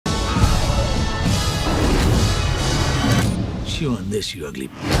get you on this, you ugly.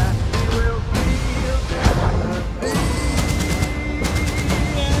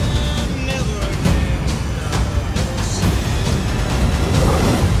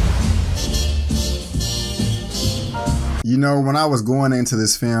 You know, when I was going into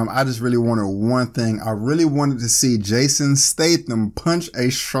this film, I just really wanted one thing. I really wanted to see Jason Statham punch a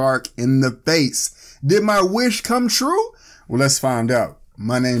shark in the face. Did my wish come true? Well, let's find out.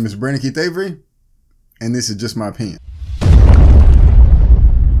 My name is Brandon Keith Avery, and this is just my opinion.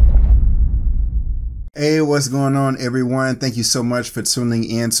 Hey, what's going on, everyone? Thank you so much for tuning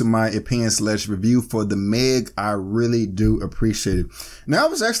in to my opinion/review for the Meg. I really do appreciate it. Now, I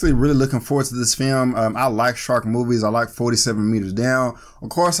was actually really looking forward to this film. I like shark movies. I like 47 Meters Down. Of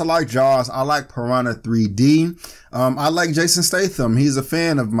course, I like Jaws. I like Piranha 3D. I like Jason Statham. He's a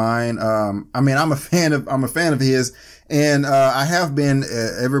fan of mine. I'm a fan of his. And I have been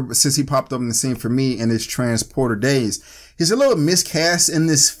ever since he popped up in the scene for me in his Transporter days. He's a little miscast in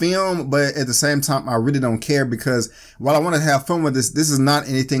this film, but at the same time, I really don't care because while I want to have fun with this, this is not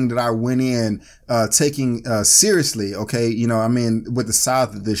anything that I went in taking seriously. Okay, you know, I mean, with the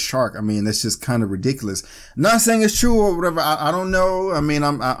size of this shark, I mean, that's just kind of ridiculous. Not saying it's true or whatever. I don't know. I mean,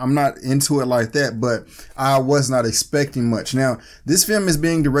 I'm not into it like that, but I was not expecting much. Now, this film is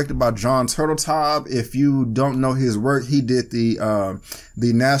being directed by Jon Turteltaub. If you don't know his work, he did the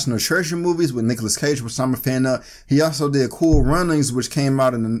National Treasure movies with Nicolas Cage, which I'm a fan of. He also did Cool Runnings, which came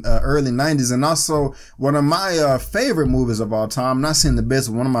out in the early 90s, and also one of my favorite movies of all time. I'm not saying the best,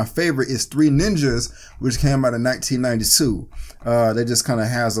 but one of my favorite is Three Ninjas, which came out in 1992. That just kind of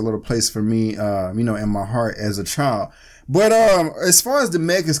has a little place for me, you know, in my heart as a child. But as far as the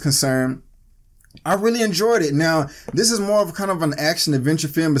Meg is concerned, I really enjoyed it. Now, this is more of kind of an action adventure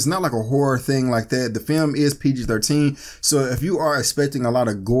film. It's not like a horror thing like that. The film is PG-13. So if you are expecting a lot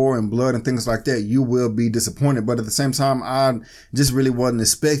of gore and blood and things like that, you will be disappointed. But at the same time, I just really wasn't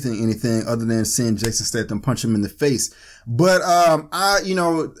expecting anything other than seeing Jason Statham punch him in the face. But,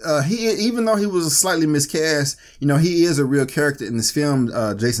 even though he was slightly miscast, you know, he is a real character in this film,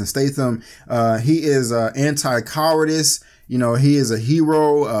 Jason Statham. He is, anti-cowardice. You know, he is a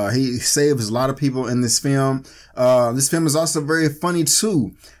hero. He saves a lot of people in this film. This film is also very funny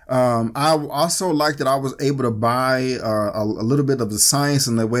too. I also like that I was able to buy a little bit of the science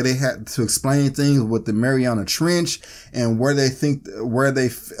and the way they had to explain things with the Mariana Trench and where they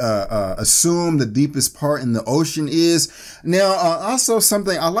assume the deepest part in the ocean is. Now, also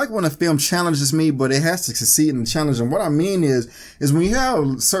something I like when a film challenges me, but it has to succeed in the challenge. And what I mean is when you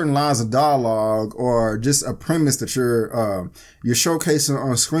have certain lines of dialogue or just a premise that you're showcasing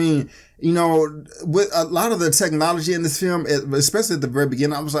on screen. You know, with a lot of the technology in this film, especially at the very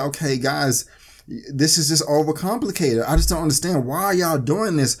beginning, I was like, okay, guys, this is just overcomplicated. I just don't understand why y'all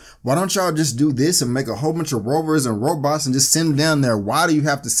doing this. Why don't y'all just do this and make a whole bunch of rovers and robots and just send them down there? Why do you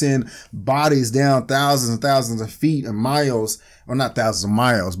have to send bodies down thousands and thousands of feet and miles, or not thousands of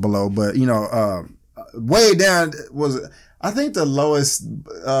miles below, but, you know, way down I think the lowest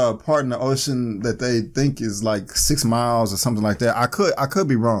part in the ocean that they think is like 6 miles or something like that. I could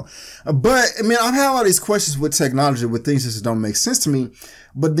be wrong. But I mean, I've had all these questions with technology, with things that just don't make sense to me.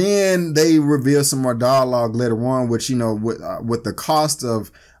 But then they reveal some more dialogue later on, which, you know, with the cost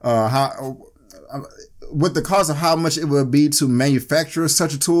of how much it would be to manufacture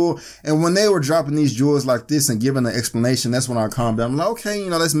such a tool. And when they were dropping these jewels like this and giving an explanation, that's when I calmed down. I'm like, okay, you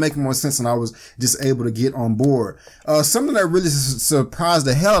know, that's making more sense. And I was just able to get on board. Something that really surprised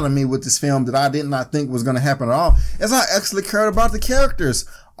the hell out of me with this film that I did not think was going to happen at all is I actually cared about the characters.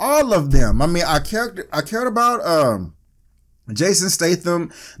 All of them. I mean, I cared about, Jason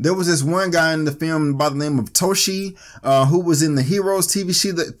Statham. There was this one guy in the film by the name of Toshi, who was in the Heroes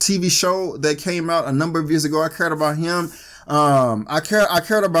TV show that came out a number of years ago. I cared about him. I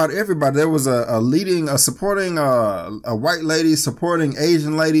cared about everybody. There was a supporting, a white lady supporting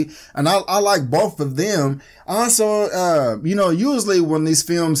Asian lady. And I like both of them. Also, you know, usually when these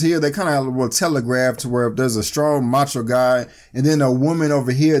films here, they kind of will telegraph to where if there's a strong macho guy and then a woman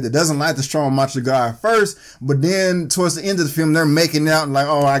over here that doesn't like the strong macho guy first, but then towards the end of the film, they're making out and like,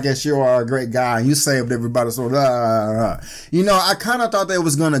 oh, I guess you are a great guy and you saved everybody. So, you know, I kind of thought they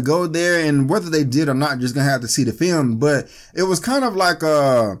was going to go there, and whether they did or not, just going to have to see the film. But it was kind of like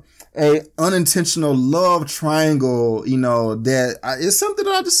a unintentional love triangle, you know, that it's something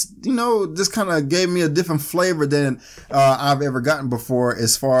that I just, you know, just kind of gave me a different flavor than I've ever gotten before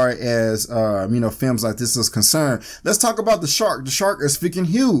as far as, you know, films like this is concerned. Let's talk about the shark. The shark is freaking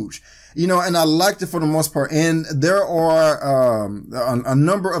huge. you know, and I liked it for the most part. And there are a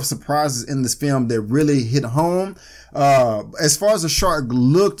number of surprises in this film that really hit home. As far as the shark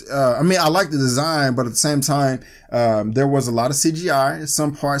looked, I mean, I liked the design, but at the same time, there was a lot of CGI.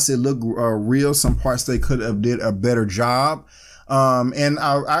 Some parts it looked real. Some parts they could have did a better job. And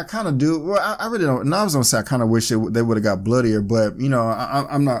I kind of do, well, I really don't, and I was gonna say, I kind of wish they would have got bloodier, but, you know,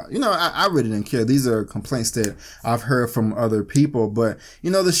 I'm not, you know, I really didn't care. These are complaints that I've heard from other people, but,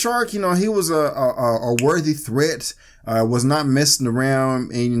 you know, the shark, you know, he was a worthy threat. Was not messing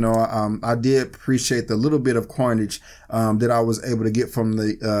around, and, you know, I did appreciate the little bit of carnage, that I was able to get from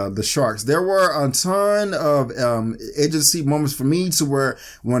the sharks. There were a ton of, edge of the seat moments for me, to where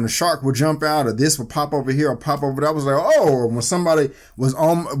when the shark would jump out, or this would pop over here or pop over there, I was like, oh, when somebody was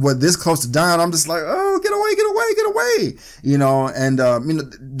this close to dying, I'm just like, oh, get away, get away, get away, you know, and, you know,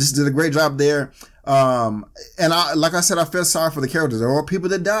 just did a great job there. And like I said, I felt sorry for the characters. There were people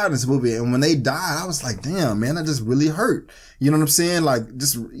that died in this movie, and when they died, I was like, damn, man, that just really hurt. You know what I'm saying? Like,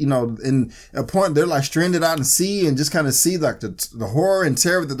 just, you know, in a point, they're like stranded out in sea, and just kind of see like the horror and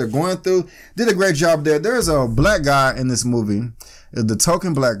terror that they're going through. Did a great job there. There's a black guy in this movie, the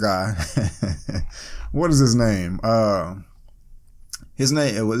token black guy. What is his name? His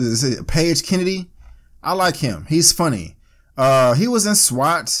name was Paige Kennedy. I like him. He's funny. He was in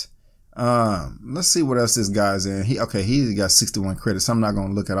SWAT. Let's see what else this guy's in. He got 61 credits. I'm not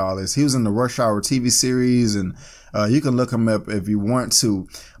gonna look at all this. He was in the Rush Hour TV series, and you can look him up if you want to.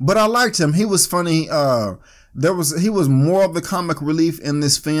 But I liked him. He was funny. He was more of the comic relief in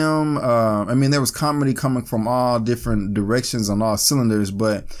this film. I mean, there was comedy coming from all different directions on all cylinders,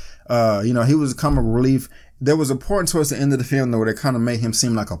 but you know, he was a comic relief. There was a point towards the end of the film though where they kind of made him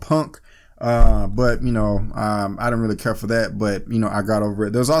seem like a punk. But, you know, I didn't really care for that, but, you know, I got over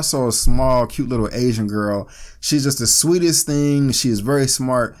it. There's also a small, cute little Asian girl. She's just the sweetest thing. She is very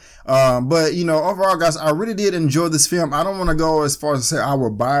smart. But, you know, overall, guys, I really did enjoy this film. I don't want to go as far as to say I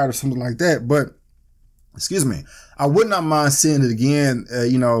would buy it or something like that, but, excuse me, I would not mind seeing it again,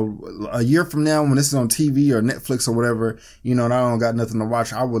 you know, a year from now when this is on TV or Netflix or whatever, you know, and I don't got nothing to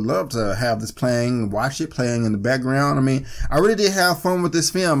watch. I would love to have this watch it playing in the background. I mean, I really did have fun with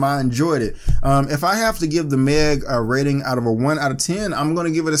this film. I enjoyed it. If I have to give the Meg a rating out of a 1 out of 10, I'm going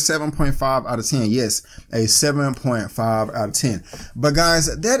to give it a 7.5 out of 10. Yes, a 7.5 out of 10. But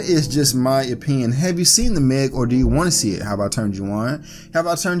guys, that is just my opinion. Have you seen the Meg, or do you want to see it? Have I turned you on? Have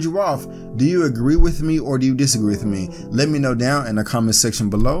I turned you off? Do you agree with me, or do you disagree with me? Let me know down in the comment section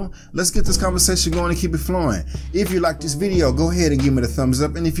below. Let's get this conversation going and keep it flowing. If you like this video, go ahead and give me the thumbs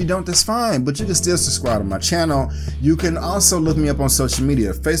up, and if you don't, that's fine, but you can still subscribe to my channel. You can also look me up on social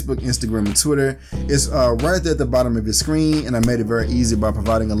media, Facebook, Instagram, and Twitter. It's right there at the bottom of your screen, and I made it very easy by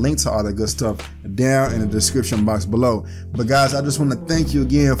providing a link to all that good stuff down in the description box below. But guys, I just want to thank you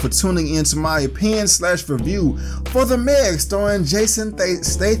again for tuning in to my opinion/review for The Meg, starring Jason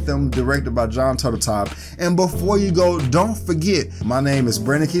Statham, directed by John Turteltaub. And before you go, don't forget, my name is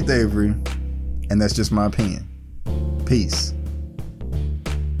Brandon Keith Avery, and that's just my opinion. Peace.